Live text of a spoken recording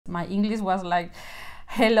My English was like,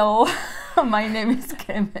 hello, my name is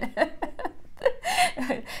Kemê.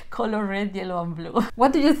 Color red, yellow, and blue.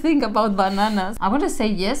 What do you think about bananas? I want to say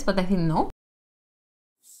yes, but I think no.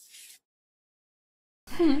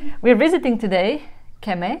 We're visiting today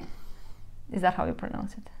Kemê. Is that how you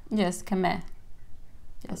pronounce it? Yes, Kemê.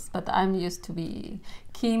 Yes, but I'm used to be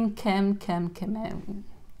Kim, Kemê.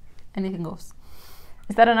 Anything goes.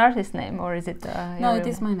 Is that an artist name or is it? No, it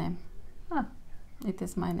is my name. Ah. It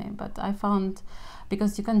is my name, but I found,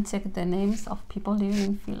 because you can check the names of people living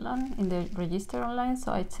in Finland in the register online,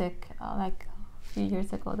 so I checked like a few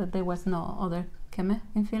years ago that there was no other Kemê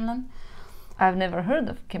in Finland. I've never heard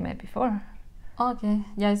of Kemê before. Okay,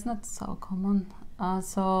 yeah, it's not so common. And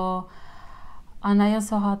I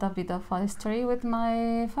also had a bit of a story with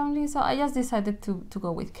my family, so I just decided to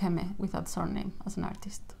go with Kemê, with that surname, as an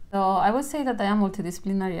artist. So I would say that I am a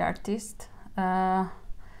multidisciplinary artist.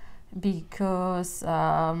 Because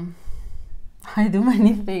I do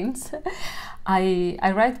many things.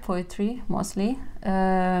 I write poetry mostly,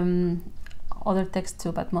 other texts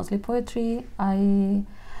too, but mostly poetry. I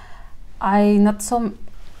not so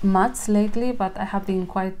much lately, but I have been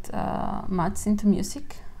quite much into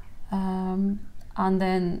music, and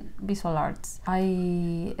then visual arts.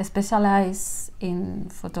 I specialize in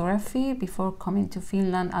photography before coming to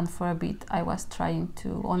Finland, and for a bit I was trying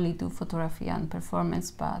to only do photography and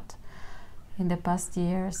performance, but in the past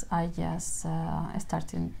years I just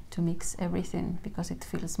started to mix everything because it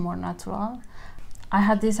feels more natural. I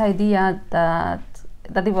had this idea that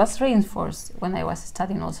it was reinforced when I was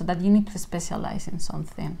studying also, that you need to specialize in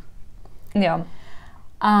something. Yeah.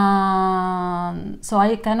 So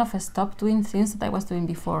I kind of stopped doing things that I was doing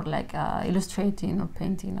before, like illustrating or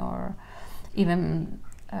painting, or even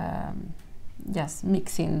just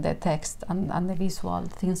mixing the text and the visual,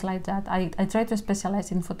 things like that. I try to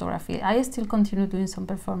specialize in photography. I still continue doing some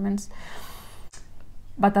performance,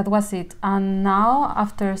 but that was it. And now,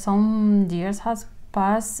 after some years has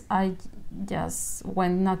passed, I just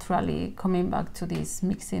went naturally coming back to this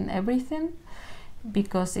mixing everything,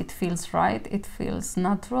 because it feels right, it feels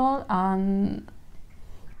natural, and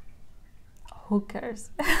who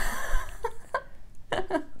cares?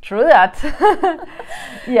 True that.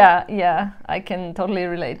 yeah, I can totally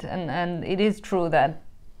relate, and it is true that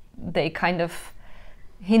they kind of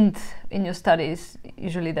hint in your studies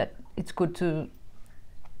usually that it's good to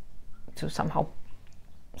somehow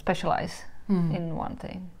specialize in one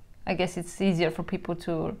thing. I guess it's easier for people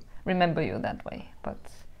to remember you that way, but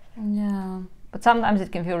yeah. But sometimes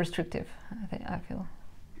it can feel restrictive, I feel.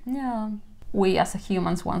 Yeah. We as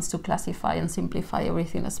humans want to classify and simplify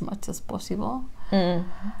everything as much as possible.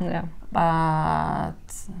 Yeah. But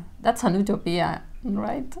that's an utopia,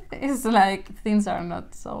 right? It's like things are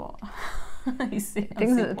not so easy.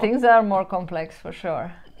 Things are more complex for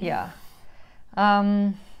sure. Yeah.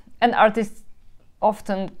 And artists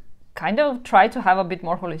often kind of try to have a bit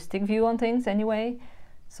more holistic view on things anyway.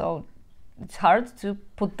 So it's hard to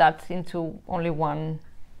put that into only one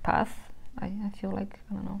path. I feel like,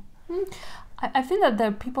 I don't know. I think that there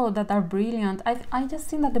are people that are brilliant. I just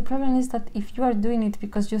think that the problem is that if you are doing it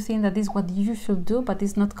because you think that this is what you should do, but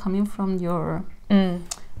it's not coming from your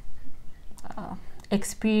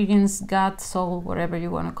experience, gut, soul, whatever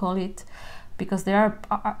you want to call it, because there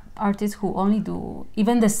are artists who only do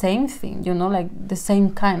even the same thing, you know, like the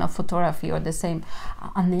same kind of photography or the same,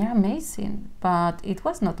 and they're amazing. But it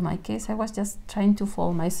was not my case. I was just trying to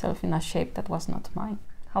fold myself in a shape that was not mine.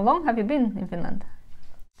 How long have you been in Finland?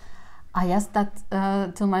 I asked that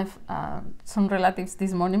to my some relatives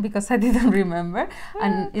this morning because I didn't remember,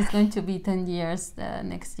 and it's going to be 10 years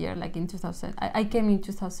next year, like in 2000. I came in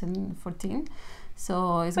 2014,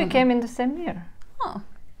 so it's we came in the same year. Oh,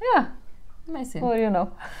 yeah, amazing. Well, you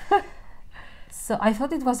know. So I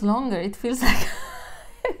thought it was longer. It feels like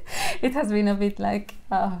it has been a bit like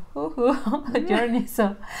a journey.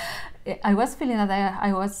 So I was feeling that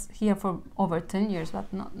I was here for over 10 years,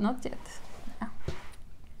 but not yet. Yeah.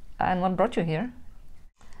 And what brought you here?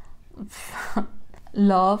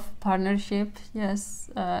 Love, partnership,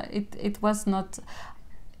 yes. It was not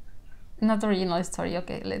original story.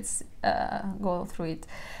 Okay, let's go through it.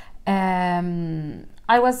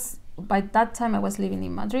 By that time I was living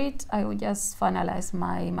in Madrid. I would just finalize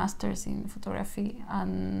my master's in photography,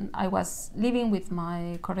 and I was living with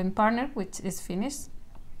my current partner, which is Finnish.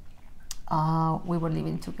 We were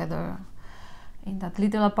living together in that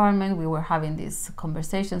little apartment. We were having these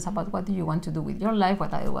conversations about what do you want to do with your life,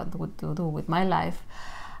 what I want to do with my life.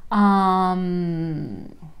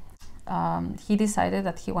 He decided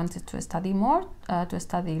that he wanted to study more, to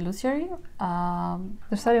study luthiery.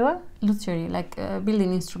 To study what? Luthiery, like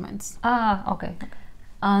building instruments. Ah, okay.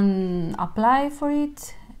 and apply for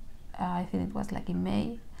it. I think it was like in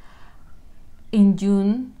May. In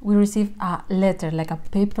June, we received a letter, like a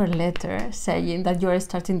paper letter, saying that you are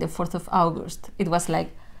starting the 4th of August. It was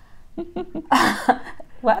like,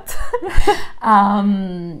 what?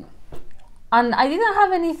 And I didn't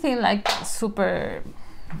have anything like super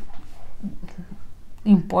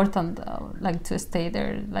important, like to stay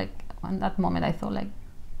there. Like at that moment, I thought like,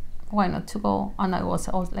 why not to go? And I was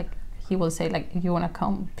also like, he will say like, if you wanna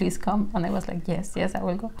come, please come. And I was like, yes, I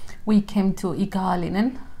will go. We came to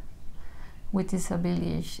Ikalinen, which is a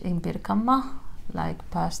village in Pirkanmaa, like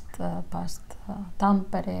past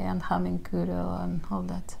Tampere and Hämeenkyrö and all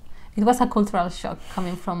that. It was a cultural shock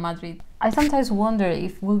coming from Madrid. I sometimes wonder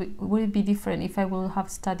if would it be different if I will have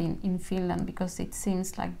studied in Finland, because it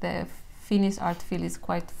seems like the Finnish art field is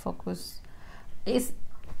quite focused.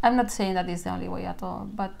 I'm not saying that it's the only way at all,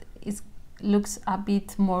 but it looks a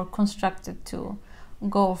bit more constructed to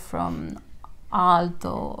go from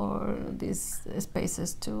Aalto or these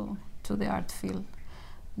spaces to the art field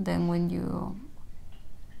than when you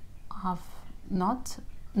have not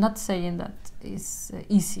saying that is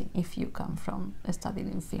easy if you come from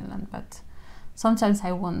studying in Finland, but sometimes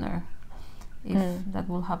I wonder if that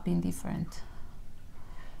would have been different.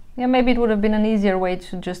 Yeah, maybe it would have been an easier way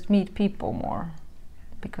to just meet people more,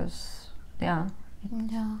 because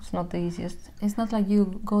it's not the easiest. It's not like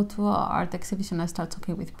you go to an art exhibition and start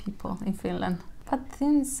talking with people in Finland, but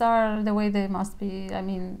things are the way they must be. I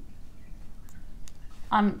mean,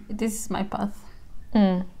 this is my path.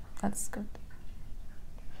 That's good.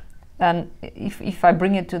 And if I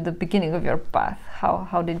bring it to the beginning of your path,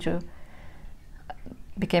 how did you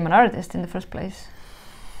become an artist in the first place?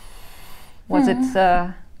 Was it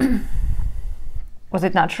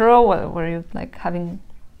natural? Were you like having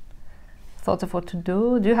thoughts of what to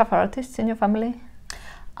do? Do you have artists in your family?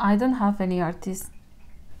 I don't have any artists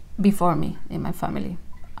before me in my family.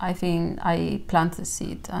 I think I planted the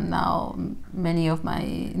seed, and now many of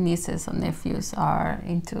my nieces and nephews are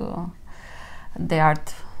into the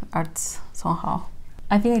arts somehow.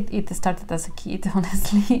 I think it started as a kid,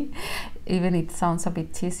 honestly. Even it sounds a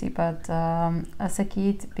bit cheesy, but as a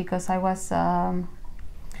kid, because I was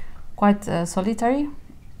quite solitary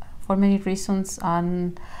for many reasons,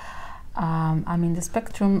 and I'm in the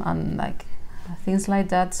spectrum and like things like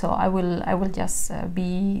that. So I will just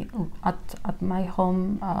be at my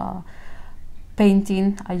home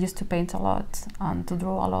painting. I used to paint a lot and to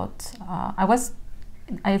draw a lot.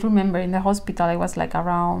 I remember in the hospital I was like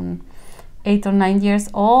around 8 or 9 years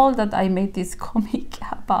old that I made this comic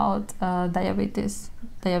about diabetes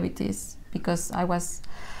because I was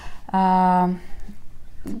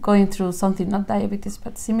going through something, not diabetes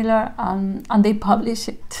but similar, and they published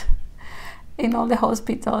it in all the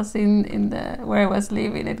hospitals in the where I was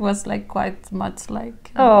living. It was like quite much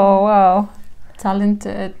like oh wow,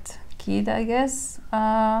 talented kid, I guess.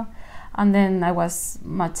 And then I was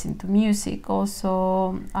much into music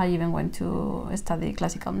also. I even went to study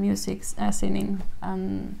classical music, singing.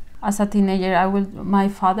 And as a teenager, my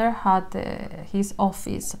father had his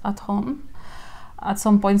office at home at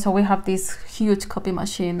some point, so we have this huge copy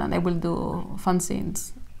machine, and I will do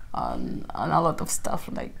fanzines and a lot of stuff.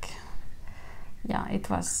 Like, yeah, it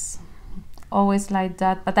was always like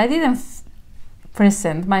that. But I didn't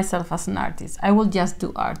present myself as an artist. I will just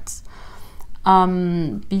do arts.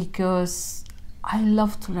 Because I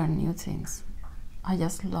love to learn new things. I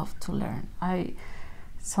just love to learn.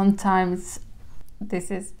 Sometimes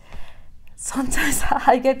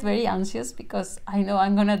I get very anxious because I know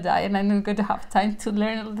I'm gonna die and I'm not gonna have time to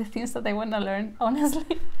learn all the things that I wanna learn,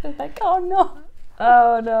 honestly. It's like, oh no.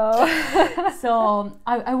 So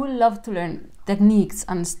I would love to learn techniques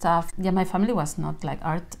and stuff. Yeah, my family was not like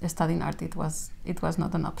studying art. It was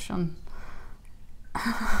not an option.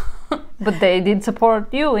 But they did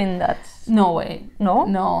support you in that? No way.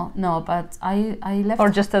 No, but I left. Or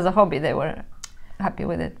just as a hobby, they were happy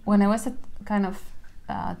with it? When I was a kind of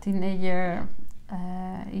teenager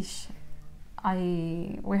ish,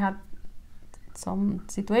 we had some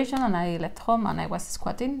situation and I left home and I was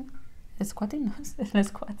squatting.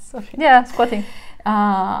 Sorry. Yeah, squatting.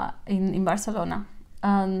 In Barcelona.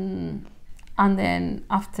 And then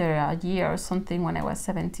after a year or something, when I was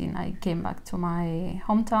 17, I came back to my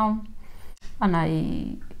hometown, and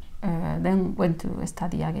I then went to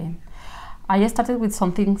study again. I started with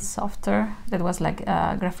something softer that was like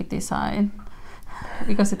graphic design,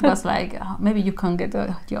 because it was like, maybe you can get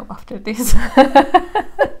a job after this.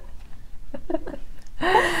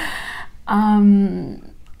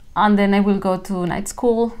 And then I will go to night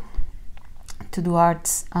school to do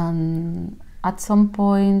arts, and at some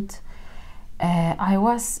point I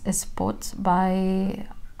was spotted by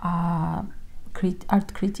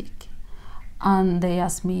art critic, and they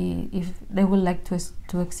asked me if they would like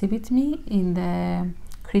to exhibit me in the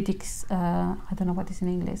critics, I don't know what is in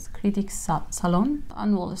English, critics salon,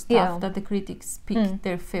 annual stuff that the critics pick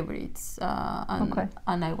their favorites,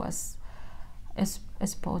 and I was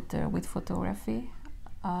exposed there with photography,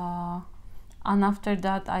 and after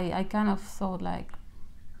that I kind of thought like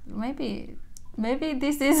maybe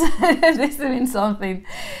this is this means something,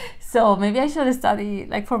 so maybe I should study,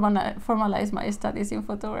 like formalize my studies in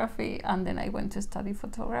photography, and then I went to study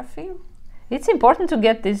photography. It's important to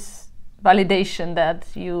get this validation that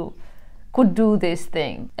you could do this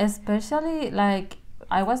thing, especially like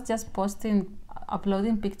I was just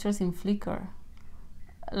uploading pictures in Flickr,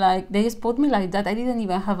 like they exposed me like that. I didn't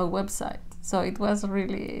even have a website, so it was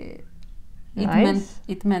really nice.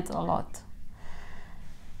 It meant a lot.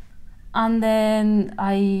 And then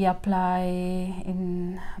I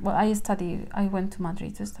went to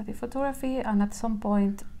Madrid to study photography, and at some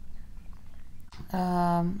point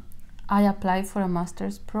I applied for a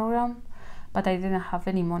master's program, but I didn't have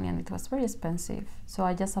any money and it was very expensive, so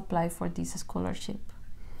I just applied for this scholarship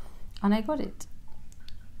and I got it,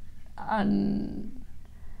 and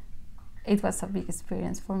it was a big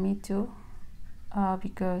experience for me too,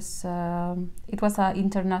 because it was an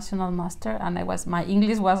international master, and my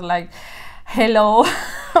English was like, hello,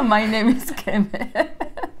 my name is Kemê,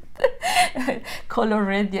 color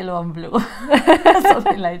red, yellow and blue,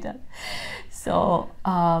 something like that. So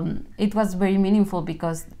it was very meaningful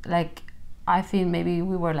because like I think maybe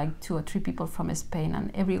we were like 2 or 3 people from Spain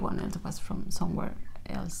and everyone else was from somewhere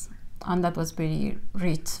else, and that was very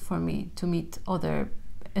rich for me to meet other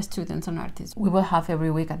students and artists. We will have every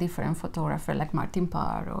week a different photographer like Martin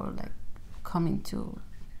Parr, or like coming to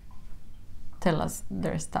tell us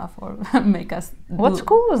their stuff or make us What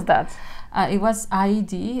school was that? It was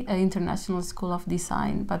IED, International School of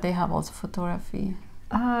Design, but they have also photography.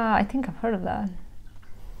 I think I've heard of that.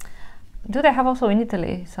 Do they have also in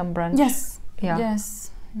Italy some branch? Yes. Yeah.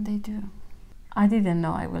 Yes, they do. I didn't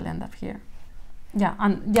know I will end up here. Yeah,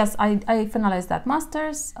 and yes, I finalized that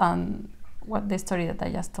master's, and what the story that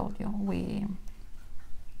I just told you, we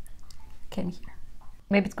came here.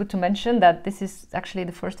 Maybe it's good to mention that this is actually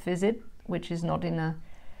the first visit, which is not in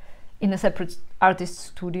a separate artist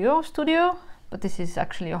studio, but this is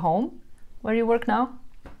actually a home where you work now.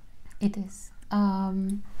 It is.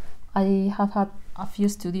 I have had a few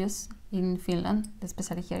studios in Finland,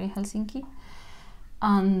 especially here in Helsinki,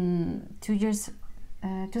 and 2 years,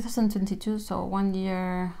 2022, so 1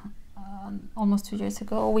 year, almost 2 years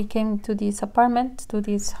ago, we came to this apartment, to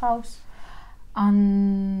this house,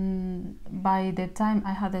 and by the time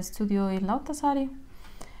I had a studio in Lauttasaari,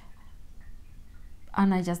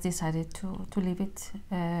 and I just decided to leave it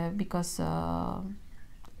because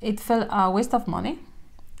it felt a waste of money.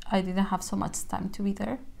 I didn't have so much time to be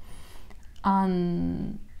there,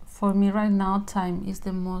 and for me right now time is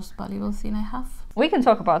the most valuable thing I have. We can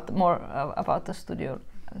talk about more about the studio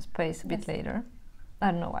space a bit later.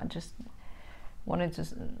 I don't know, I just wanted to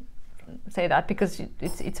say that because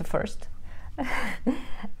it's a first.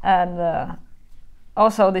 And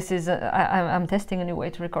also this is I'm testing a new way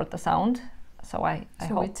to record the sound, so I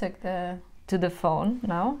hope we check to the phone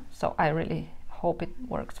now, so I really hope it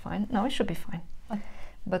works fine. No, it should be fine. Okay.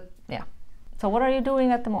 But yeah, so what are you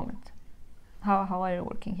doing at the moment? How are you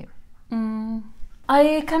working here?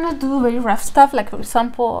 I cannot do very rough stuff, like for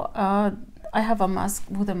example I have a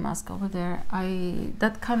wooden mask over there.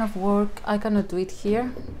 That kind of work I cannot do it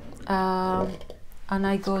here, and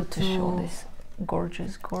I go to show this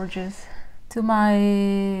gorgeous to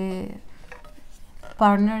my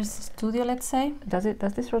partner's studio, let's say. Does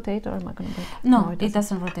this rotate, or am I going to break? No, it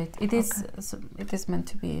doesn't rotate. It is meant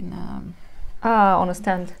to be in on a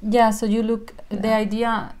stand. Yeah, so you look, the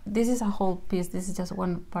idea, this is a whole piece, this is just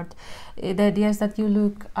one part. The idea is that you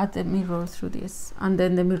look at the mirror through this, and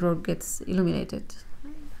then the mirror gets illuminated,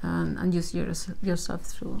 and you see yourself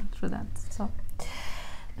through that. So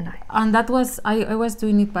nice. And that was, I was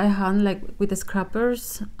doing it by hand, like with the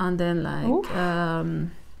scrappers, and then like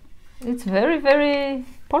it's very, very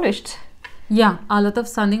polished. Yeah, a lot of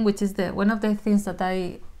sanding, which is one of the things that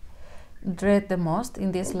I dread the most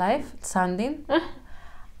in this life, sanding.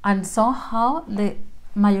 And somehow the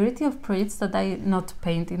majority of projects that I not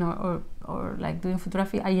painting or like doing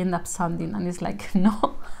photography, I end up sanding, and it's like,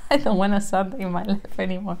 no, I don't want to sand in my life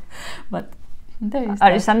anymore. But there is.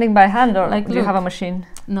 Are you sanding by hand, or like, do you have a machine?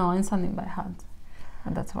 No, I'm sanding by hand.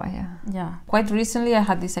 And that's why, yeah. Quite recently, I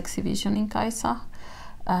had this exhibition in Kaisa.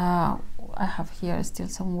 I have here still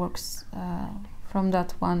some works from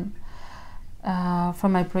that one,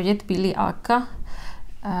 from my project Billy Aka,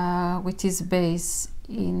 which is based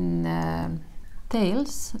in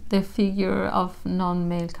tales, the figure of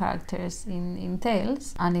non-male characters in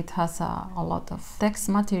tales, and it has a lot of text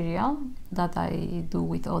material that I do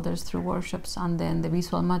with others through workshops, and then the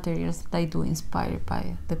visual materials that I do inspired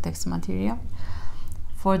by the text material.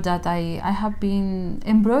 For that, I have been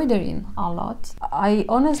embroidering a lot. I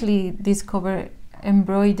honestly discovered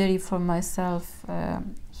embroidery for myself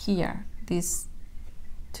here, these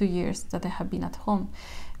 2 years that I have been at home,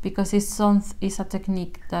 because it's a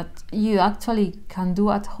technique that you actually can do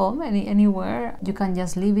at home, anywhere. You can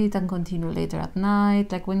just leave it and continue later at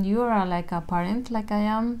night. Like when you are like a parent, like I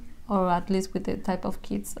am, or at least with the type of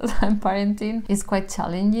kids that I'm parenting, it's quite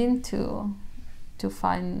challenging to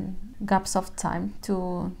find gaps of time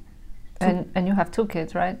to. And you have 2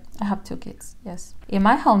 kids, right? I have 2 kids, yes. In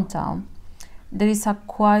my hometown, there is a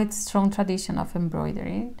quite strong tradition of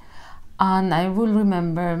embroidery, and I will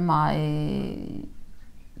remember my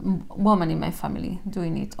woman in my family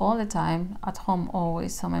doing it all the time at home,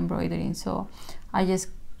 always some embroidering. So I just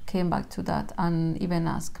came back to that and even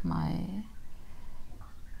asked my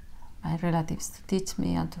relatives to teach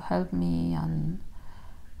me and to help me, and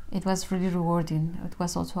it was really rewarding. It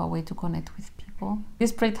was also a way to connect with people.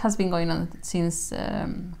 This project has been going on since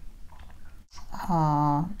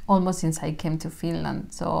almost since I came to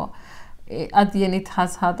Finland, so at the end it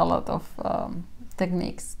has had a lot of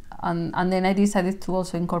techniques. And then I decided to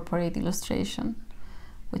also incorporate illustration,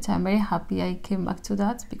 which I'm very happy I came back to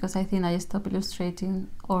that, because I think I stopped illustrating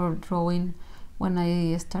or drawing when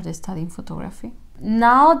I started studying photography.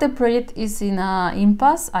 Now the project is in an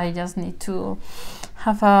impasse. I just need to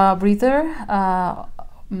have a breather,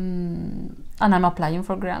 and I'm applying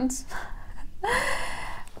for grants.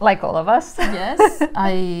 Like all of us. Yes,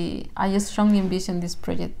 I strongly envision this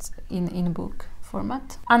project in book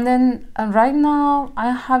format. And then right now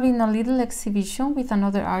I'm having a little exhibition with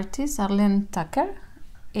another artist, Arlen Tucker,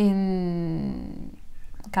 in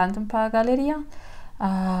Kantonpa Galleria,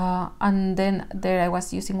 and then there I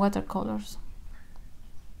was using watercolors.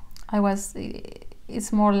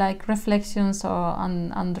 It's more like reflections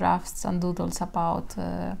and drafts and doodles about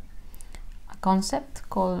a concept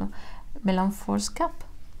called melanforskap,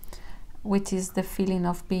 which is the feeling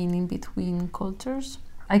of being in between cultures.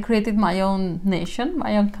 I created my own nation,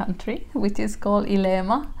 my own country, which is called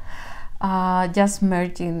Ilema, just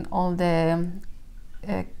merging all the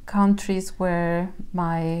countries where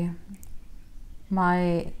my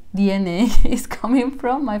DNA is coming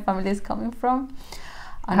from, my family is coming from.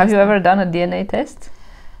 And have you ever done a DNA test?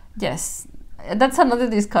 Yes, that's another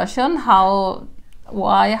discussion. How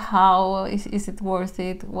is it worth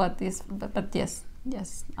it? What is? But yes,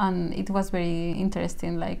 and it was very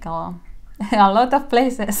interesting. Like a lot of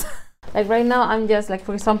places. Like right now, I'm just like,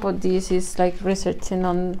 for example, this is like researching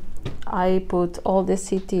on. I put all the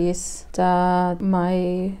cities that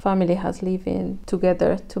my family has lived in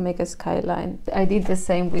together to make a skyline. I did the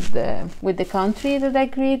same with the country that I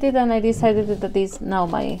created, and I decided that is now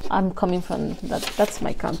I'm coming from that. That's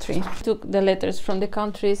my country. Took the letters from the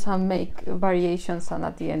countries and make variations, and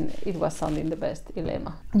at the end, it was sounding the best,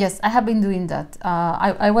 Ilema. Yes, I have been doing that.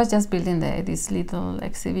 I was just building this little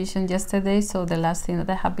exhibition yesterday, so the last thing that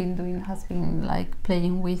I have been doing has been like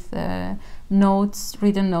playing with notes,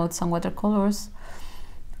 written notes and watercolors.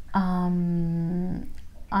 And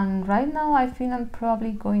right now I think I'm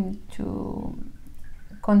probably going to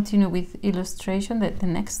continue with illustration, the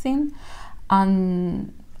next thing,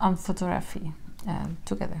 and photography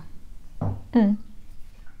together.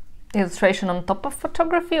 Illustration on top of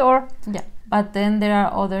photography, or? Yeah, but then there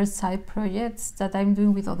are other side projects that I'm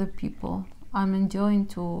doing with other people. I'm enjoying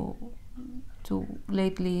to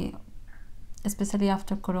lately, especially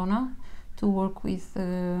after Corona, to work with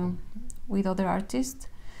other artists.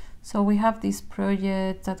 So we have this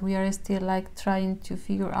project that we are still like trying to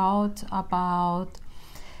figure out about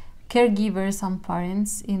caregivers and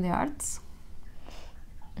parents in the arts.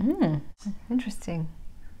 Interesting.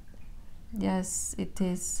 Yes, it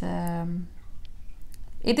is.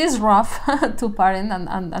 It is rough to parent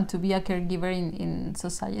and to be a caregiver in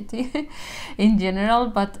society in general,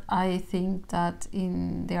 but I think that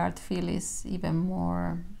in the art field is even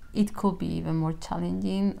more. It could be even more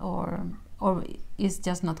challenging, or is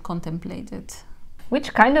just not contemplated.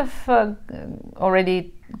 Which kind of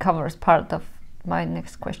already covers part of my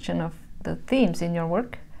next question of the themes in your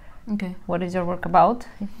work. Okay. What is your work about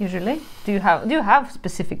usually? Do you have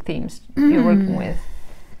specific themes you're working with?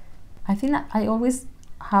 I think I always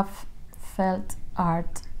have felt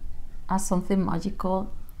art as something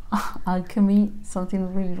magical, alchemy,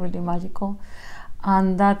 something really, really magical,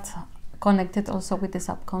 and that connected also with the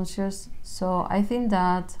subconscious. So I think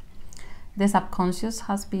that the subconscious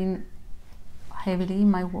has been heavily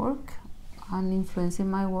in my work, and influencing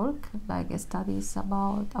my work, like studies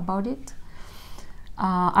about it.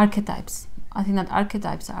 Archetypes. I think that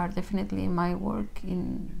archetypes are definitely in my work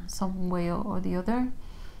in some way or the other.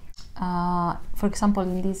 For example,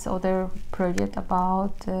 in this other project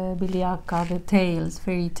about Biliaka, the tales,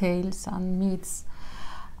 fairy tales and myths,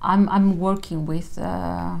 I'm working with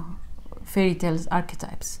fairy tales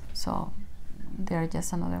archetypes. So they're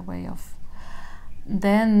just another way of.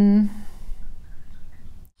 Then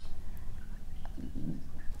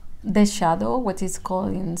the shadow, what is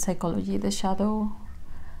called in psychology the shadow.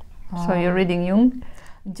 So you're reading Jung?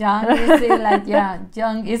 Jung is like, yeah,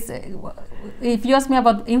 Jung is, if you ask me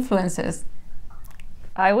about influences,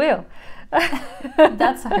 I will.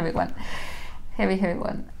 That's a heavy one. Heavy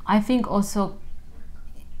one. I think also,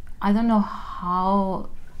 I don't know how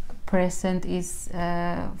present is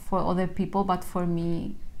for other people, but for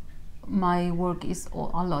me, my work is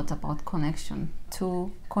a lot about connection, to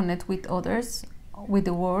connect with others, with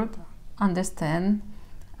the world, understand,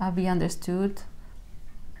 be understood.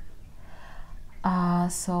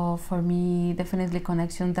 So for me, definitely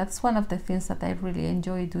connection. That's one of the things that I really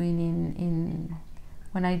enjoy doing in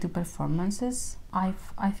when I do performances. I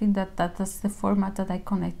think that's the format that I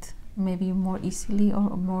connect maybe more easily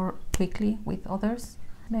or more quickly with others.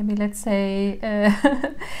 Maybe let's say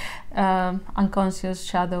unconscious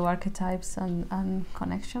shadow archetypes and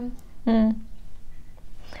connection.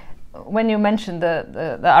 When you mentioned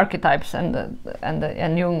the archetypes and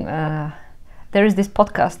Jung, there is this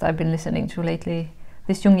podcast I've been listening to lately,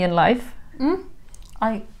 this Jungian Life.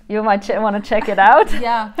 You might want to check it out.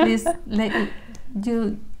 Yeah, please.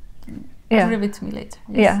 You give it to me later.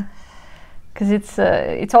 Yes. Yeah, because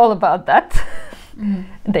it's all about that.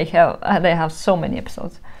 They have so many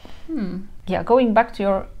episodes. Yeah, going back to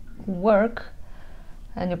your work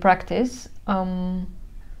and your practice,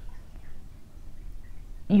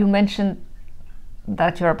 you mentioned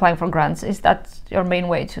that you're applying for grants. Is that your main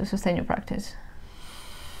way to sustain your practice?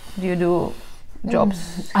 Do you do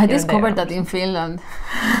jobs? I discovered that in Finland.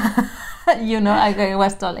 I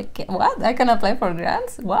was told like, what? I can apply for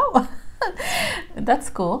grants? Wow, that's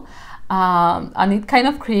cool. And it kind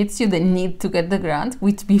of creates you the need to get the grant,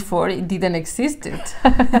 which before it didn't exist.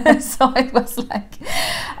 So it was like,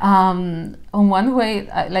 on one way,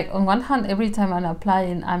 on one hand, every time I'm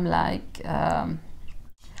applying, I'm like,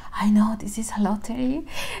 I know this is a lottery.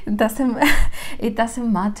 It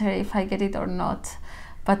doesn't matter if I get it or not.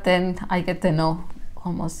 But then I get the no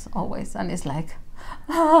almost always, and it's like,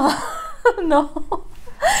 no.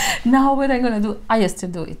 Now what I'm gonna do? I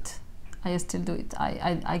still do it.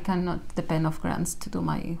 I cannot depend on grants to do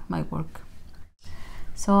my work.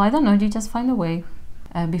 So I don't know. You just find a way.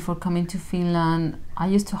 Before coming to Finland, I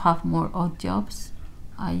used to have more odd jobs.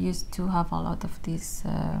 I used to have a lot of these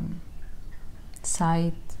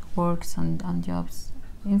side works and jobs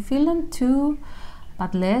in Finland too,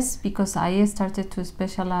 but less, because I started to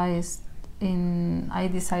specialize in. I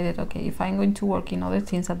decided, okay, if I'm going to work in other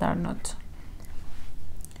things that are not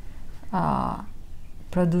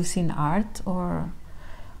producing art, or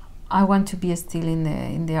I want to be still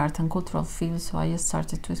in the art and cultural field, so I just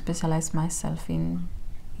started to specialize myself in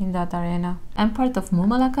that arena. I'm part of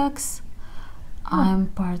Mumalakaks. I'm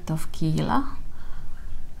part of Kiila.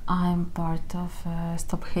 I'm part of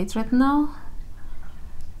Stop Hatred Now.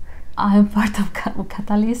 I'm part of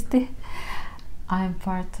Catalysti. I'm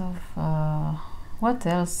part of what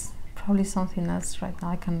else? Probably something else right now.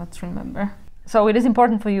 I cannot remember. So it is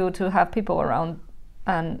important for you to have people around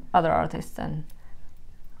and other artists and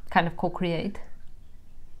kind of co-create,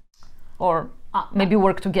 or maybe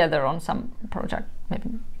work together on some project. Maybe,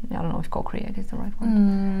 I don't know if co-create is the right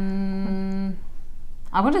word.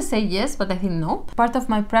 I want to say yes, but I think no. Part of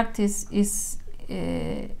my practice is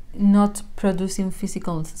not producing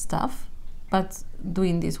physical stuff, but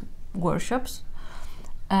doing these workshops.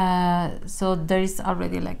 So there is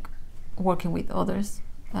already like working with others,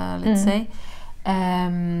 let's say.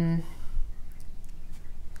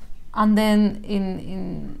 And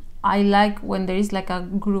then I like when there is like a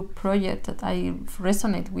group project that I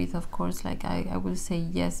resonate with, of course, like I will say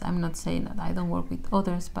yes. I'm not saying that I don't work with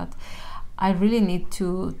others, but I really need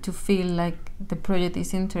to feel like the project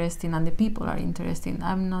is interesting and the people are interesting.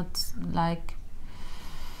 I'm not like,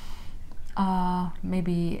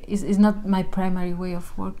 maybe it's not my primary way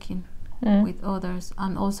of working with others.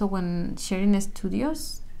 And also when sharing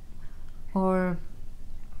studios, or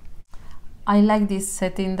I like this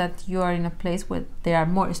setting that you are in a place where there are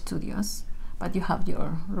more studios, but you have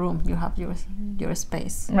your room, you have your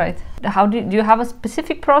space. Right. How do you have a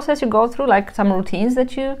specific process you go through, like some routines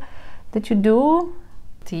that you do?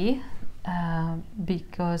 Tea.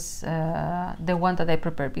 because the one that I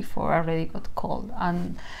prepared before already got cold,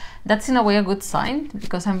 and that's in a way a good sign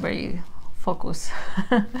because I'm very focused.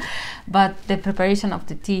 But the preparation of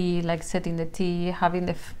the tea, like setting the tea, having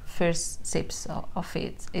the first sips of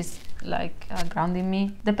it is like grounding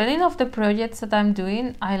me. Depending on the projects that I'm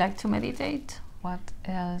doing, I like to meditate. What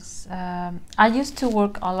else? I used to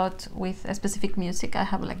work a lot with a specific music. I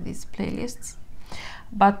have like these playlists,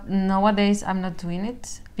 but nowadays I'm not doing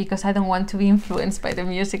it because I don't want to be influenced by the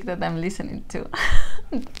music that I'm listening to.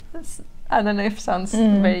 I don't know if it sounds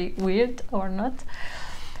very weird or not.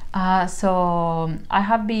 So I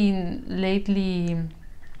have been lately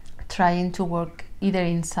trying to work either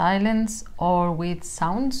in silence or with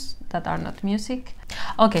sounds that are not music.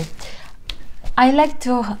 Okay, I like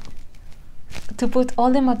to put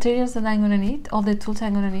all the materials that I'm gonna need, all the tools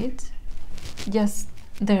I'm gonna need, just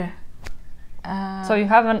there. So you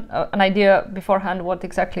have an idea beforehand what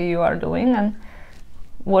exactly you are doing and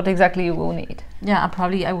what exactly you will need. Yeah,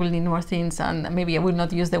 probably I will need more things, and maybe I will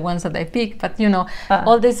not use the ones that I pick, but you know,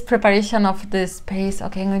 all this preparation of the space.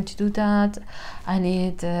 Okay, I'm going to do that. I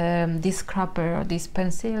need this scrapper or this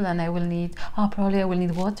pencil, and I will need, probably I will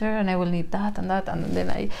need water, and I will need that, and then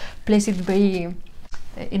I place it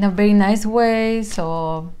in a very nice way.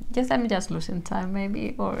 So yes, I'm just losing time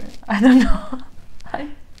maybe, or I don't know.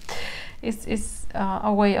 It's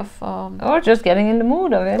a way of... or just getting in the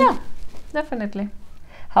mood of it. Yeah, definitely.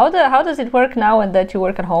 How does it work now and that you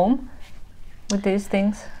work at home with these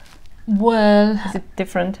things? Well, is it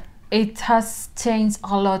different? It has changed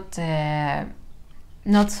a lot.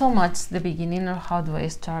 Not so much the beginning or how do I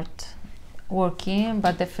start working,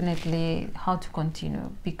 but definitely how to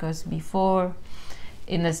continue. Because before,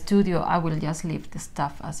 in the studio, I will just leave the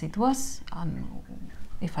stuff as it was, and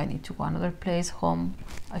if I need to go another place, home,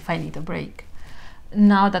 if I need a break.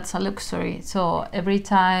 Now that's a luxury. So every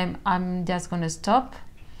time I'm just gonna stop,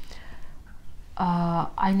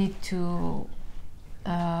 I need to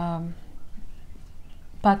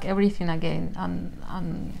pack everything again,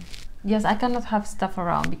 and yes, I cannot have stuff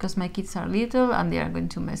around because my kids are little and they are going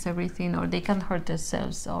to mess everything, or they can hurt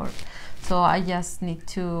themselves, or so I just need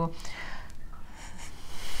to.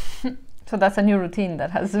 So that's a new routine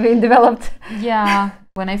that has been developed. Yeah,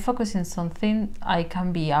 when I focus on something, I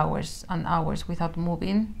can be hours and hours without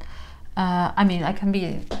moving. I mean, I can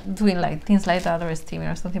be doing like things like that or steaming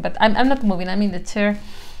or something, but I'm not moving. I'm in the chair.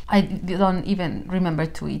 I don't even remember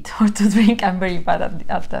to eat or to drink. I'm very bad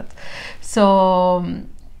at that. So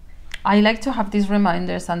I like to have these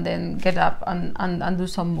reminders and then get up and do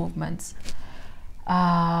some movements.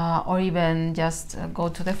 Or even just go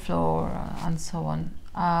to the floor and so on.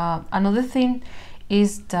 Another thing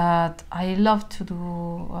is that I love to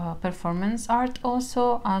do performance art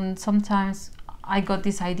also, and sometimes I got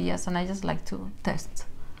these ideas and I just like to test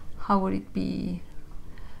how would it be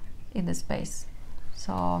in the space.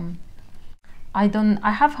 So I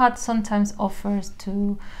have had sometimes offers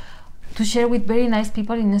to share with very nice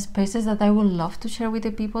people in the spaces that I would love to share with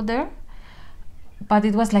the people there, but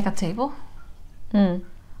it was like a table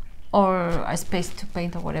or a space to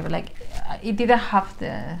paint or whatever. Like it didn't have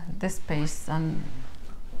the space, and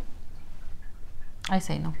I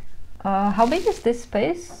say no. How big is this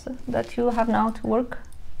space that you have now to work?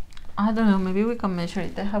 I don't know, maybe we can measure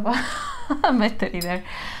it. I have a meter there.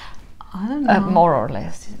 I don't know. More or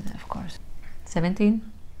less, of course. 17.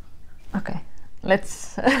 Okay,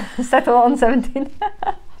 let's settle on 17.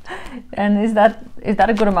 And is that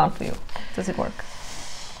a good amount for you? Does it work?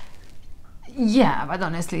 Yeah, but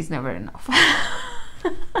honestly, it's never enough.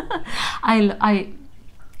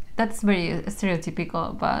 That's very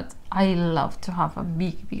stereotypical, but I love to have a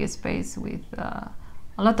big space with a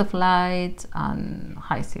lot of light and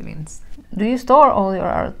high ceilings. Do you store all your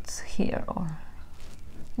art here, or?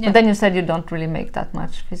 Yeah. But then you said you don't really make that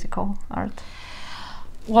much physical art.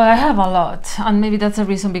 Well, I have a lot, and maybe that's a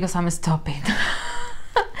reason because I'm stopping.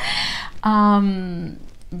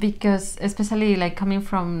 Because especially like coming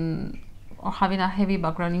from or having a heavy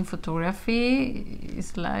background in photography,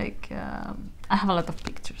 it's like I have a lot of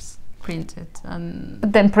pictures printed, and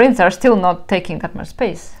but then prints are still not taking that much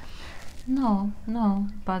space. No,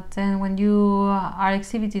 but then when you are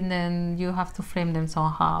exhibiting them, you have to frame them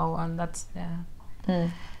somehow, and that's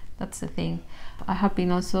the thing. I have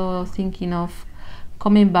been also thinking of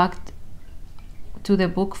coming back to the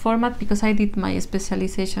book format because I did my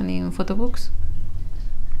specialization in photo books,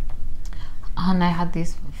 and I had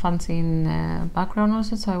this fancy background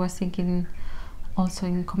also, so I was thinking also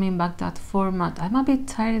in coming back that format. I'm a bit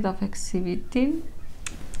tired of exhibiting,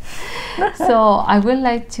 so I would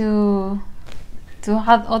like to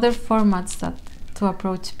have other formats that to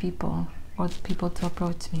approach people, or people to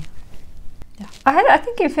approach me. Yeah. I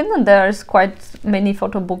think in Finland there's quite many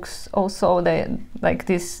photo books also. Like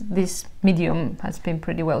this medium has been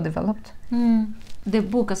pretty well developed. The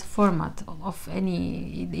book as a format of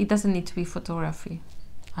any, it doesn't need to be photography.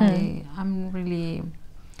 I'm really,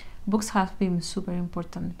 books have been super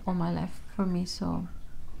important all my life for me. So,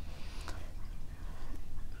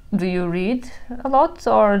 do you read a lot,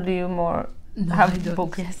 or do you more have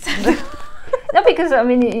books? Yes. No, because I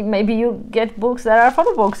mean, maybe you get books that are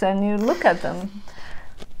photo books and you look at them.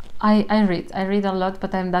 I read a lot,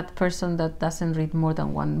 but I'm that person that doesn't read more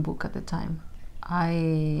than one book at a time.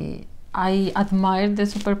 I admire the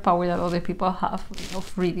superpower that other people have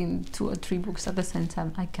of reading 2 or 3 books at the same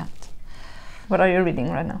time. I can't. What are you reading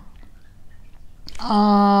right now?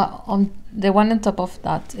 On the one on top of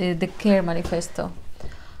that, the Care Manifesto.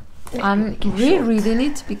 I'm rereading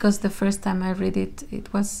it because the first time I read it,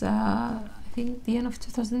 it was I think the end of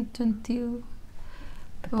 2020.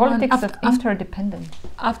 The politics of interdependence.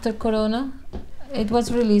 After Corona, it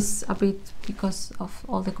was released a bit because of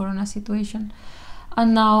all the Corona situation.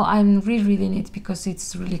 And now I'm rereading it because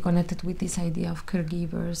it's really connected with this idea of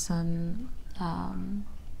caregivers and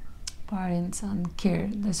parents and care,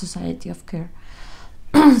 the society of care.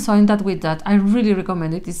 So in that with that, I really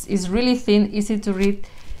recommend it. It's really thin, easy to read.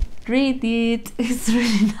 Read it. It's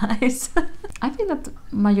really nice. I think that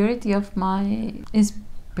majority of my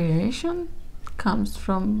inspiration comes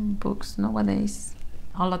from books nowadays.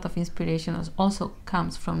 A lot of inspiration also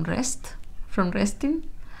comes from resting.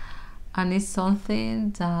 And it's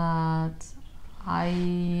something that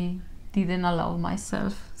I didn't allow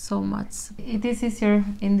myself so much. It is easier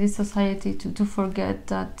in this society to forget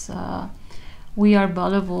that we are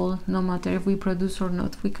valuable no matter if we produce or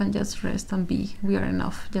not. We can just rest and be. We are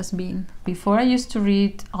enough just being. Before I used to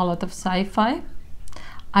read a lot of sci-fi.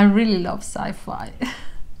 I really love sci-fi.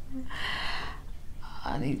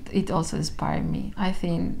 And it also inspired me. I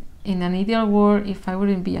think in an ideal world, if I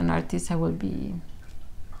wouldn't be an artist, I would be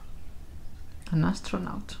an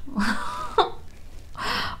astronaut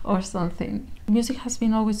or something. Music has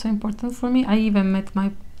been always so important for me. I even met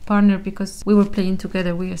my partner because we were playing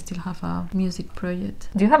together. We still have a music project.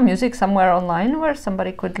 Do you have music somewhere online where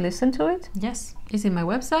somebody could listen to it? Yes, it's in my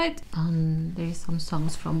website, and there is some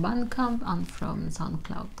songs from Bandcamp and from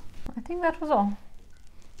SoundCloud. I think that was all.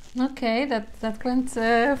 Okay, that went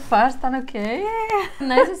fast and okay.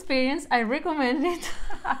 Nice experience. I recommend it.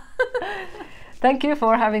 Thank you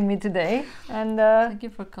for having me today, and thank you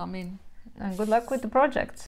for coming. And good luck with the project.